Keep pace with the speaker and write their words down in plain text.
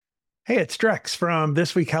Hey, it's Drex from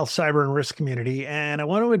This Week Health Cyber and Risk Community, and I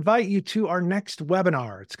want to invite you to our next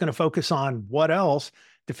webinar. It's going to focus on what else?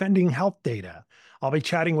 Defending health data. I'll be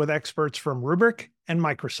chatting with experts from Rubrik and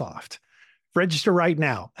Microsoft. Register right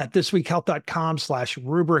now at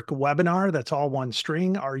thisweekhealth.com/rubric webinar. That's all one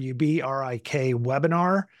string, RUBRIK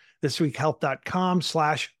webinar,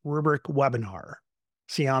 thisweekhealth.com/rubric webinar.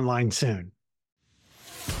 See you online soon.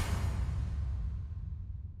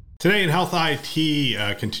 Today in Health IT,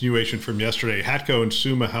 continuation from yesterday, HATCO and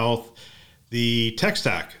Summa Health, the tech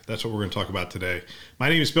stack. That's what we're going to talk about today. My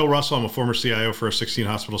name is Bill Russell. I'm a former CIO for a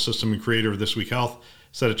 16-hospital system and creator of This Week Health, a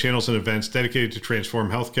set of channels and events dedicated to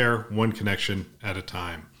transform healthcare one connection at a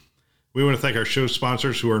time. We want to thank our show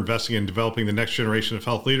sponsors who are investing in developing the next generation of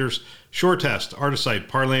health leaders: SureTest, Artisight,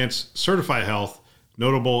 Parlance, Certify Health,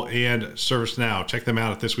 Notable, and ServiceNow. Check them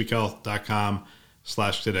out at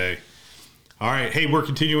thisweekhealth.com/today. All right. Hey, we're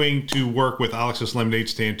continuing to work with Alex's Lemonade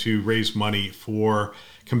Stand to raise money for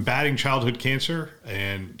combating childhood cancer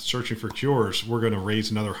and searching for cures. We're going to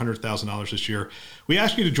raise another $100,000 this year. We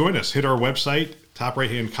ask you to join us. Hit our website, top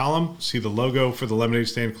right-hand column, see the logo for the Lemonade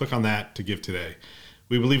Stand. Click on that to give today.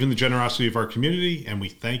 We believe in the generosity of our community, and we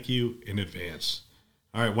thank you in advance.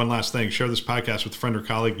 All right, one last thing. Share this podcast with a friend or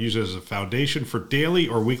colleague. Use it as a foundation for daily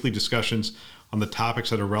or weekly discussions on the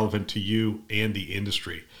topics that are relevant to you and the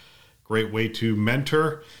industry. Great way to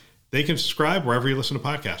mentor. They can subscribe wherever you listen to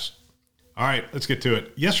podcasts. All right, let's get to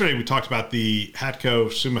it. Yesterday, we talked about the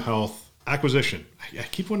HATCO Summa Health acquisition. I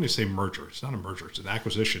keep wanting to say merger. It's not a merger. It's an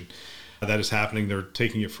acquisition that is happening. They're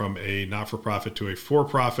taking it from a not-for-profit to a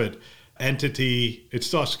for-profit entity. It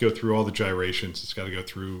still has to go through all the gyrations. It's got to go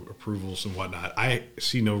through approvals and whatnot. I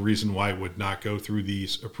see no reason why it would not go through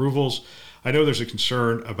these approvals. I know there's a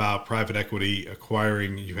concern about private equity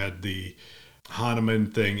acquiring. You had the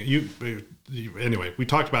Hahnemann thing. Anyway, we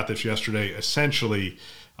talked about this yesterday. Essentially,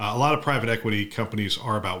 a lot of private equity companies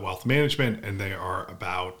are about wealth management, and they are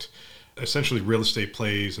about essentially real estate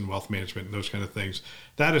plays and wealth management and those kind of things.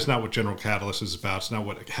 That is not what General Catalyst is about. It's not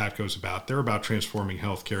what HATCO is about. They're about transforming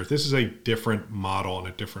healthcare. This is a different model and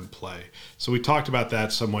a different play. So we talked about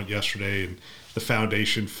that somewhat yesterday and the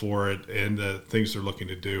foundation for it and the things they're looking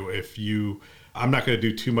to do. I'm not going to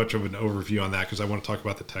do too much of an overview on that because I want to talk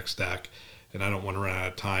about the tech stack, and I don't want to run out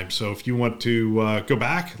of time. So if you want to go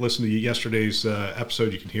back, listen to yesterday's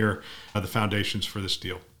episode, you can hear the foundations for this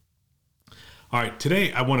deal. All right,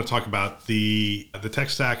 today I want to talk about the tech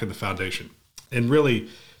stack and the foundation. And really,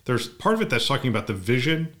 there's part of it that's talking about the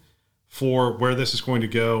vision for where this is going to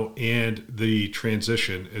go, and the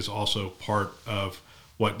transition is also part of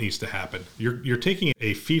what needs to happen. You're taking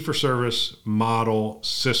a fee-for-service model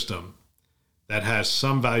system that has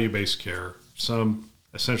some value-based care, some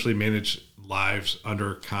essentially managed lives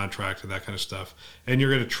under contract and that kind of stuff, and you're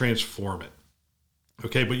going to transform it.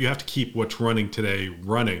 Okay, but you have to keep what's running today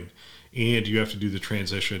running, and you have to do the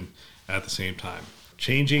transition at the same time.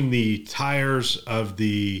 Changing the tires of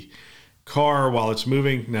the car while it's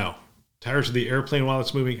moving? No. Tires of the airplane while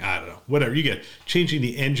it's moving? I don't know. Whatever you get. Changing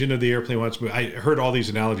the engine of the airplane while it's moving. I heard all these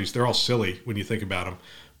analogies. They're all silly when you think about them.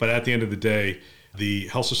 But at the end of the day, the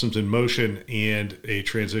health system's in motion and a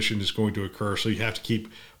transition is going to occur. So you have to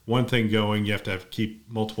keep one thing going. You have to keep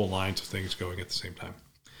multiple lines of things going at the same time.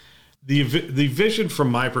 The vision from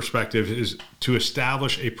my perspective is to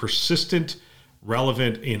establish a persistent,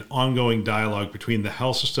 relevant, and ongoing dialogue between the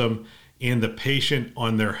health system and the patient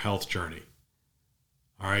on their health journey.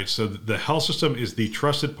 All right, so the health system is the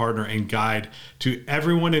trusted partner and guide to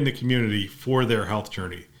everyone in the community for their health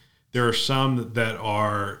journey. There are some that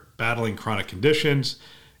are battling chronic conditions,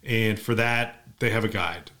 and for that, they have a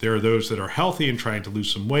guide. There are those that are healthy and trying to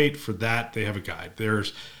lose some weight. For that, they have a guide.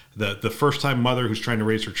 There's the first-time mother who's trying to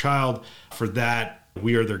raise her child. For that,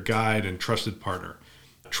 we are their guide and trusted partner.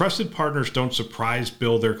 Trusted partners don't surprise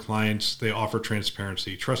bill their clients. They offer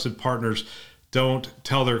transparency. Trusted partners don't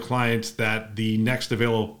tell their clients that the next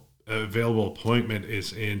available appointment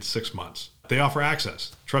is in 6 months. They offer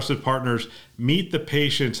access. Trusted partners meet the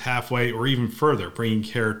patients halfway or even further, bringing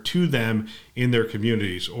care to them in their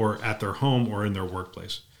communities or at their home or in their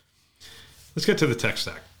workplace. Let's get to the tech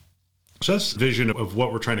stack. So that's the vision of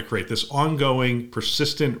what we're trying to create, this ongoing,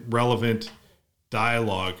 persistent, relevant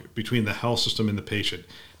dialogue between the health system and the patient.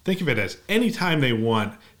 Think of it as anytime they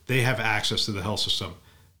want, they have access to the health system.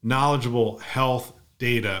 Knowledgeable health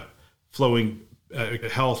data flowing,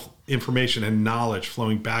 health information and knowledge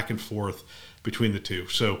flowing back and forth between the two.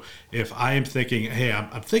 So if I am thinking, hey,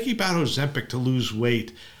 I'm thinking about Ozempic to lose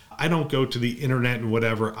weight, I don't go to the internet and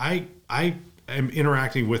whatever. I am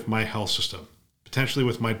interacting with my health system. potentially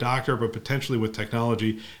with my doctor, but potentially with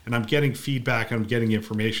technology, and I'm getting feedback, I'm getting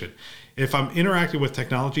information. If I'm interacting with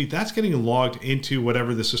technology, that's getting logged into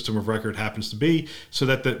whatever the system of record happens to be, so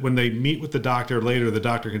that when they meet with the doctor later, the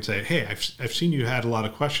doctor can say, hey, I've seen you had a lot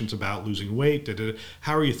of questions about losing weight.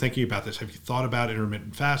 How are you thinking about this? Have you thought about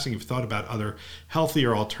intermittent fasting? Have you thought about other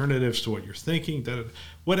healthier alternatives to what you're thinking?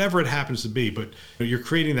 Whatever it happens to be, but you're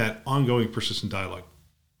creating that ongoing persistent dialogue.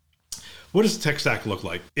 What does the tech stack look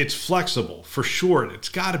like? It's flexible, for sure. It's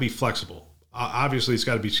got to be flexible. Obviously, it's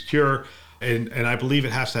got to be secure. And I believe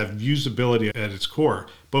it has to have usability at its core,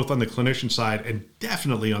 both on the clinician side and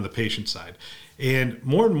definitely on the patient side. And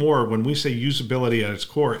more, when we say usability at its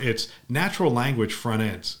core, it's natural language front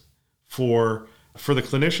ends. For the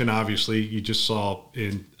clinician, obviously, you just saw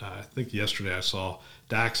I think yesterday I saw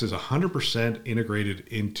DAX is 100% integrated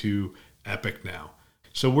into Epic now.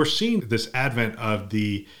 So we're seeing this advent of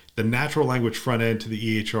the natural language front end to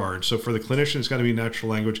the EHR. And so for the clinician, it's got to be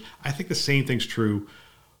natural language. I think the same thing's true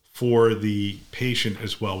for the patient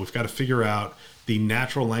as well. We've got to figure out the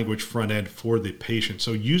natural language front end for the patient.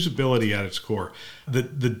 So usability at its core. The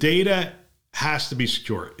data has to be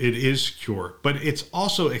secure. It is secure, but it's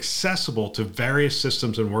also accessible to various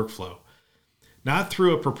systems and workflow. Not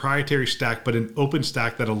through a proprietary stack, but an open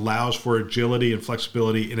stack that allows for agility and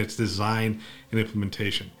flexibility in its design and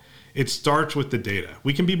implementation. It starts with the data.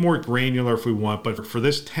 We can be more granular if we want, but for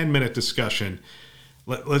this 10-minute discussion,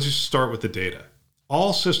 let's just start with the data.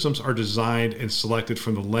 All systems are designed and selected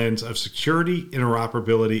from the lens of security,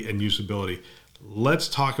 interoperability, and usability. Let's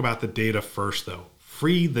talk about the data first, though.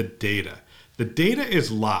 Free the data. The data is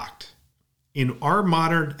locked. In our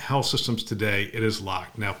modern health systems today, it is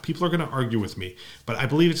locked. Now, people are going to argue with me, but I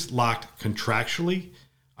believe it's locked contractually.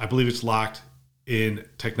 I believe it's locked in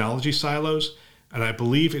technology silos, and I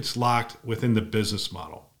believe it's locked within the business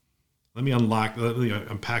model. Let me unpack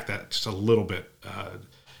that just a little bit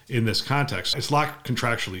in this context. It's locked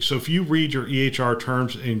contractually. So if you read your EHR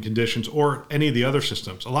terms and conditions or any of the other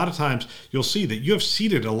systems, a lot of times you'll see that you have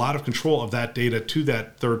ceded a lot of control of that data to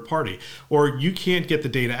that third party, or you can't get the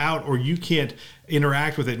data out, or you can't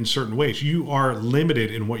interact with it in certain ways. You are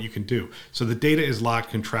limited in what you can do. So the data is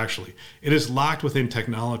locked contractually. It is locked within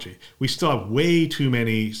technology. We still have way too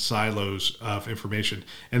many silos of information.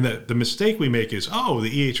 And the mistake we make is, the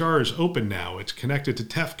EHR is open now. It's connected to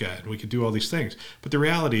TEFCA and we can do all these things. But the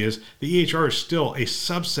reality is the EHR is still a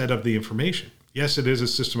subset of the information. Yes, it is a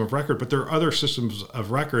system of record, but there are other systems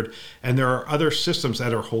of record, and there are other systems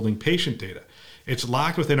that are holding patient data. It's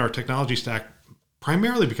locked within our technology stack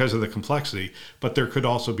primarily because of the complexity, but there could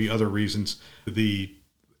also be other reasons, the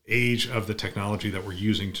age of the technology that we're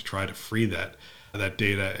using to try to free that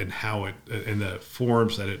data and how it, and the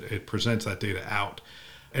forms that it presents that data out.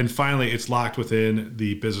 And finally, it's locked within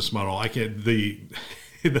the business model.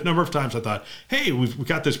 The number of times I thought, hey, we've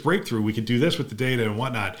got this breakthrough, we can do this with the data and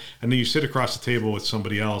whatnot. And then you sit across the table with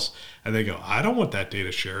somebody else and they go, I don't want that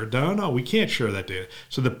data shared. No, we can't share that data.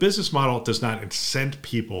 So the business model does not incent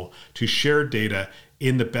people to share data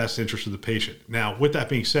in the best interest of the patient. Now, with that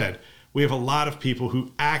being said, we have a lot of people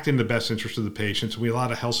who act in the best interest of the patients. We have a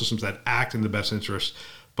lot of health systems that act in the best interest,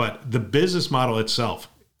 but the business model itself,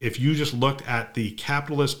 if you just looked at the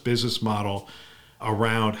capitalist business model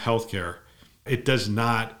around healthcare, it does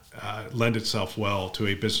not lend itself well to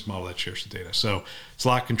a business model that shares the data. So it's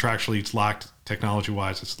locked contractually, it's locked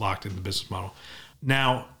technology-wise, it's locked in the business model.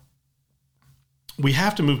 Now, we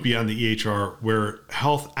have to move beyond the EHR where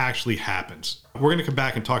health actually happens. We're going to come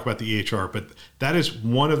back and talk about the EHR, but that is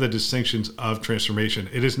one of the distinctions of transformation.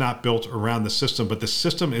 It is not built around the system, but the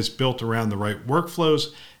system is built around the right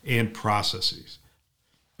workflows and processes.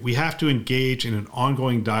 We have to engage in an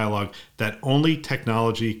ongoing dialogue that only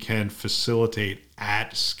technology can facilitate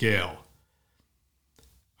at scale.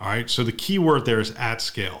 All right, so the key word there is at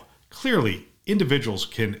scale. Clearly, individuals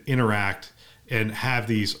can interact and have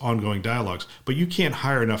these ongoing dialogues, but you can't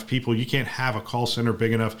hire enough people. You can't have a call center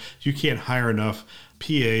big enough. You can't hire enough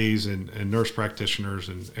PAs and nurse practitioners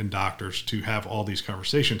and doctors to have all these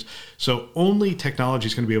conversations. So only technology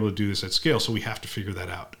is going to be able to do this at scale, so we have to figure that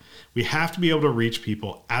out. We have to be able to reach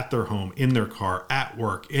people at their home, in their car, at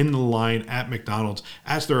work, in the line, at McDonald's,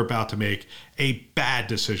 as they're about to make a bad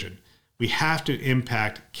decision. We have to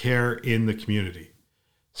impact care in the community.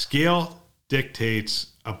 Scale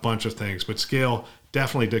dictates a bunch of things, but scale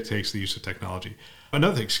definitely dictates the use of technology.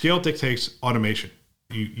 Another thing, scale dictates automation.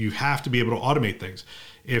 You have to be able to automate things.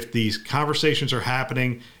 If these conversations are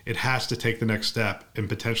happening, it has to take the next step and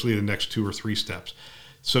potentially the next 2 or 3 steps.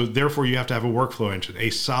 So therefore, you have to have a workflow engine,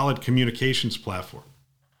 a solid communications platform.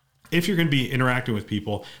 If you're going to be interacting with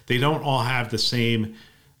people, they don't all have the same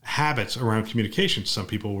habits around communication. Some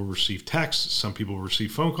people will receive texts, some people will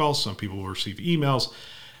receive phone calls, some people will receive emails,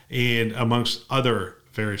 and amongst other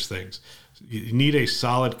various things. You need a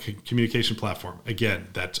solid communication platform. Again,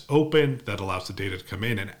 that's open, that allows the data to come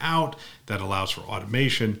in and out, that allows for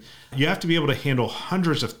automation. You have to be able to handle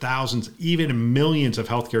hundreds of thousands, even millions of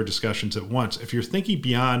healthcare discussions at once. If you're thinking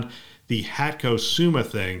beyond the HATCO Summa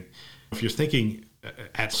thing, if you're thinking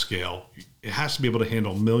at scale, it has to be able to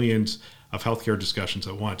handle millions of healthcare discussions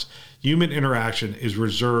at once. Human interaction is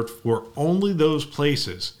reserved for only those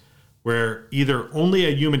places where either only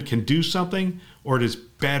a human can do something or it is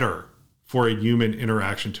better for a human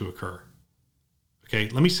interaction to occur. Okay,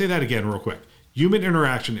 let me say that again real quick. Human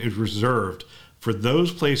interaction is reserved for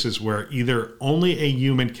those places where either only a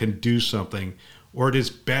human can do something or it is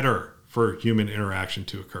better for human interaction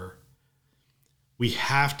to occur. We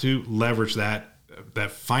have to leverage that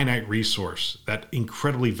finite resource, that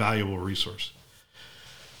incredibly valuable resource.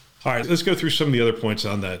 All right, let's go through some of the other points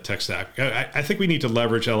on the tech stack. I think we need to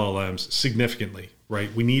leverage LLMs significantly,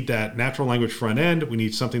 right? We need that natural language front end. We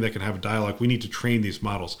need something that can have a dialogue. We need to train these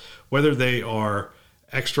models, whether they are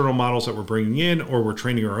external models that we're bringing in or we're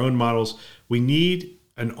training our own models. We need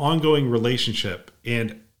an ongoing relationship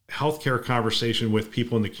and healthcare conversation with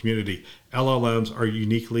people in the community. LLMs are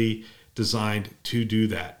uniquely designed to do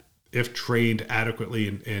that if trained adequately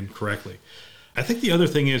and correctly. I think the other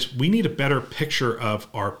thing is we need a better picture of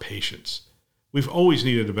our patients. We've always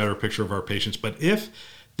needed a better picture of our patients, but if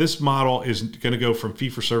this model is going to go from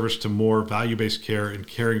fee-for-service to more value-based care and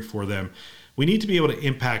caring for them, we need to be able to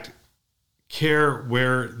impact care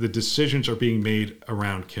where the decisions are being made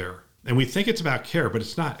around care. And we think it's about care, but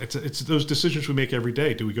it's not. It's those decisions we make every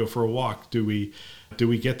day. Do we go for a walk? Do we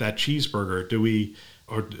get that cheeseburger?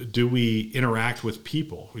 Do we interact with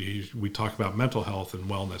people? We talk about mental health and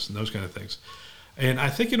wellness and those kind of things. And I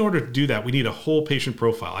think in order to do that, we need a whole patient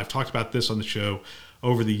profile. I've talked about this on the show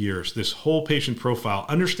over the years, this whole patient profile,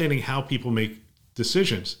 understanding how people make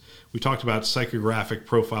decisions. We talked about psychographic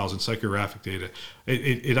profiles and psychographic data.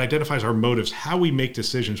 It identifies our motives, how we make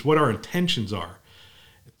decisions, what our intentions are.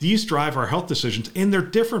 These drive our health decisions, and they're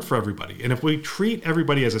different for everybody. And if we treat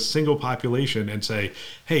everybody as a single population and say,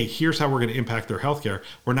 hey, here's how we're going to impact their healthcare,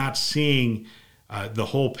 we're not seeing the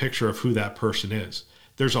whole picture of who that person is.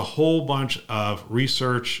 There's a whole bunch of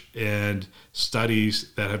research and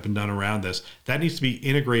studies that have been done around this. That needs to be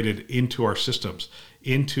integrated into our systems,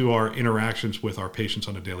 into our interactions with our patients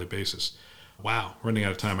on a daily basis. Wow, running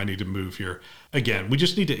out of time. I need to move here. Again, we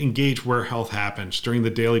just need to engage where health happens during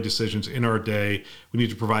the daily decisions in our day. We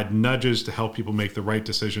need to provide nudges to help people make the right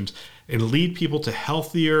decisions and lead people to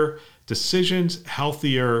healthier decisions,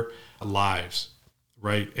 healthier lives,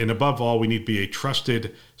 right? And above all, we need to be a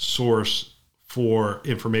trusted source for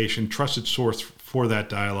information, trusted source for that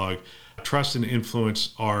dialogue. Trust and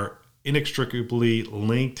influence are inextricably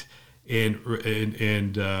linked and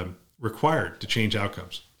required to change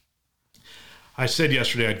outcomes. I said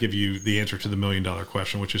yesterday I'd give you the answer to the $1 million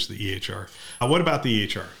question, which is the EHR. What about the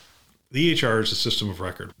EHR? The EHR is a system of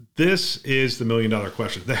record. This is the $1 million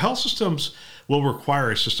question. The health systems will require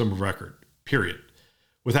a system of record, period.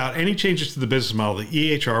 Without any changes to the business model,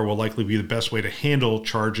 the EHR will likely be the best way to handle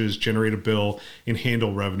charges, generate a bill, and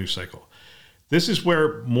handle revenue cycle. This is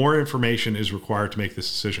where more information is required to make this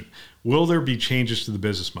decision. Will there be changes to the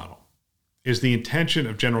business model? Is the intention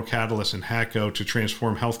of General Catalyst and HATCO to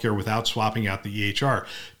transform healthcare without swapping out the EHR?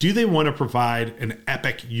 Do they want to provide an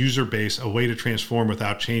Epic user base, a way to transform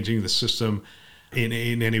without changing the system in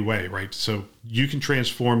any way, right? So you can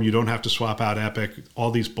transform, you don't have to swap out Epic. All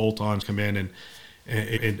these bolt-ons come in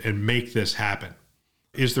and make this happen.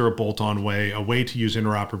 Is there a bolt-on way, a way to use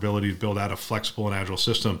interoperability to build out a flexible and agile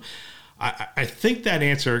system? I think that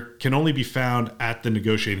answer can only be found at the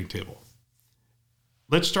negotiating table.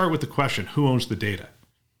 Let's start with the question, who owns the data?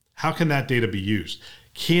 How can that data be used?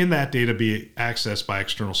 Can that data be accessed by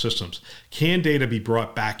external systems? Can data be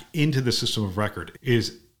brought back into the system of record?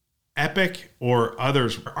 Is Epic or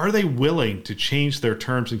others, are they willing to change their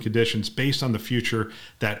terms and conditions based on the future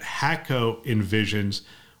that HATCO envisions,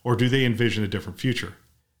 or do they envision a different future?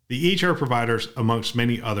 The EHR providers, amongst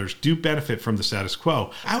many others, do benefit from the status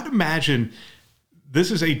quo. I would imagine this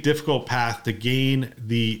is a difficult path to gain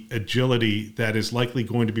the agility that is likely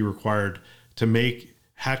going to be required to make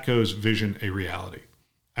HATCO's vision a reality.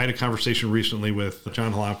 I had a conversation recently with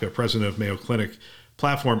John Halamka, president of Mayo Clinic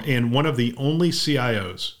Platform, and one of the only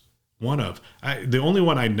CIOs, the only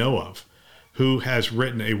one I know of, who has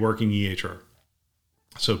written a working EHR.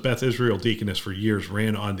 So Beth Israel Deaconess for years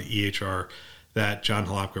ran on the EHR that John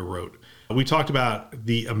Halamka wrote. We talked about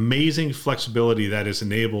the amazing flexibility that is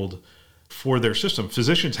enabled for their system.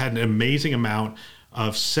 Physicians had an amazing amount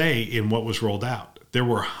of say in what was rolled out. There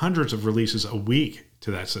were hundreds of releases a week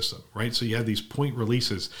to that system, right? So you have these point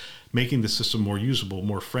releases making the system more usable,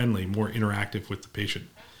 more friendly, more interactive with the patient.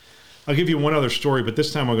 I'll give you one other story, but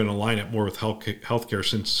this time I'm going to line it more with healthcare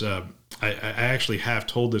since I actually have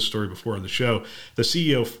told this story before on the show. The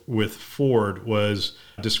CEO with Ford was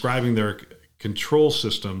describing their control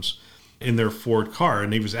systems in their Ford car,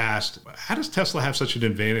 and he was asked, how does Tesla have such an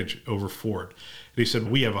advantage over Ford? And he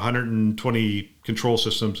said, we have 120 control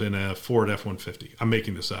systems in a Ford F-150. I'm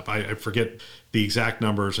making this up. I forget the exact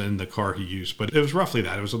numbers in the car he used, but it was roughly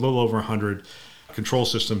that. It was a little over 100 control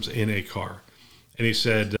systems in a car. And he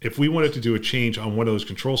said, if we wanted to do a change on one of those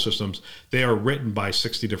control systems, they are written by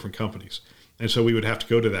 60 different companies. And so we would have to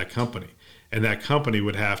go to that company. And that company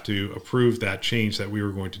would have to approve that change that we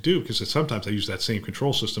were going to do, because sometimes they use that same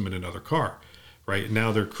control system in another car, right? And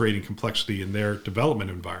now they're creating complexity in their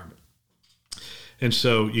development environment. And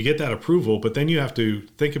so you get that approval, but then you have to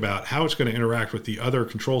think about how it's going to interact with the other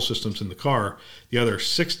control systems in the car, the other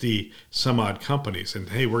 60 some odd companies. And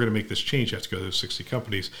hey, we're going to make this change. You have to go to those 60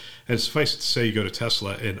 companies. And suffice it to say, you go to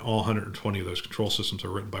Tesla and all 120 of those control systems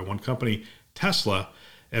are written by one company, Tesla.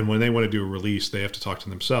 And when they want to do a release, they have to talk to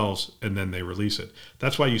themselves and then they release it.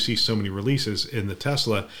 That's why you see so many releases in the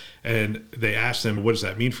Tesla. And they ask them, what does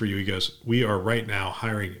that mean for you? He goes, we are right now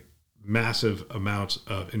hiring massive amounts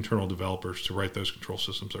of internal developers to write those control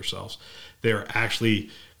systems ourselves. They're actually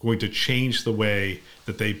going to change the way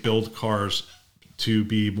that they build cars to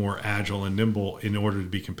be more agile and nimble in order to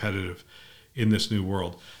be competitive in this new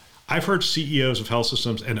world. I've heard CEOs of health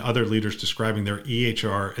systems and other leaders describing their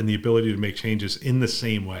EHR and the ability to make changes in the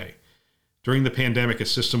same way. During the pandemic, a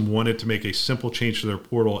system wanted to make a simple change to their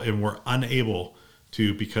portal and were unable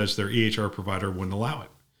to because their EHR provider wouldn't allow it.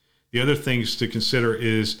 The other things to consider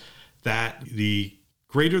is that the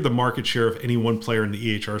greater the market share of any one player in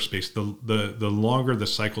the EHR space, the longer the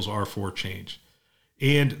cycles are for change.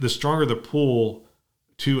 And the stronger the pull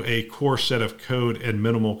to a core set of code and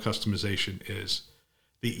minimal customization is.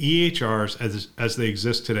 The EHRs as they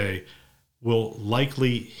exist today will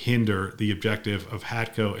likely hinder the objective of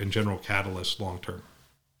HATCO and General Catalyst long-term.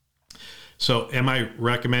 So am I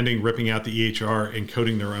recommending ripping out the EHR and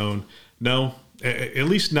coding their own? No. At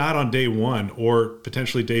least not on day one or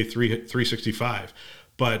potentially day 365.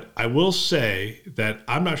 But I will say that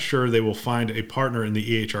I'm not sure they will find a partner in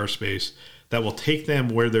the EHR space that will take them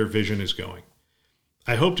where their vision is going.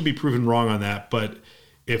 I hope to be proven wrong on that, but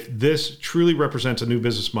if this truly represents a new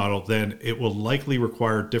business model, then it will likely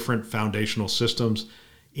require different foundational systems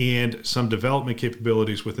and some development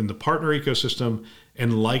capabilities within the partner ecosystem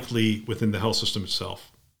and likely within the health system itself.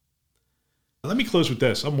 Let me close with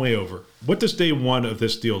this. I'm way over. What does day one of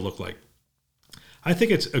this deal look like? I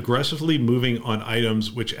think it's aggressively moving on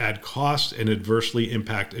items which add cost and adversely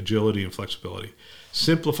impact agility and flexibility.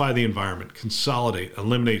 Simplify the environment, consolidate,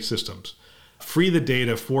 eliminate systems, free the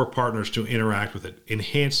data for partners to interact with it,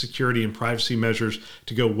 enhance security and privacy measures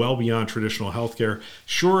to go well beyond traditional healthcare,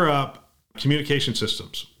 shore up communication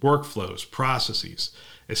systems, workflows, processes,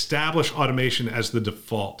 establish automation as the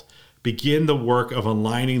default, begin the work of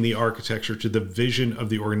aligning the architecture to the vision of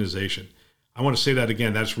the organization. I want to say that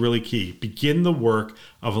again, that's really key. Begin the work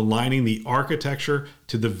of aligning the architecture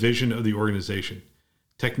to the vision of the organization.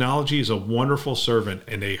 Technology is a wonderful servant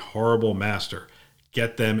and a horrible master.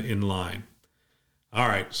 Get them in line. All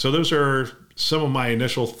right, so those are some of my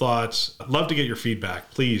initial thoughts. I'd love to get your feedback.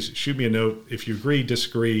 Please shoot me a note if you agree,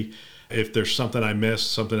 disagree. If there's something I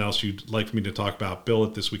missed, something else you'd like me to talk about,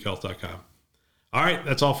 bill@thisweekhealth.com. All right,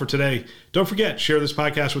 that's all for today. Don't forget, share this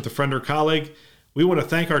podcast with a friend or colleague. We want to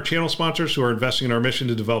thank our channel sponsors who are investing in our mission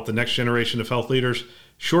to develop the next generation of health leaders: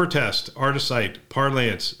 SureTest, Artisight,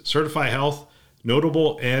 Parlance, Certify Health,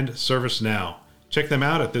 Notable, and ServiceNow. Check them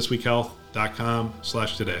out at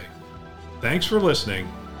thisweekhealth.com/today. Thanks for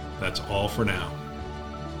listening. That's all for now.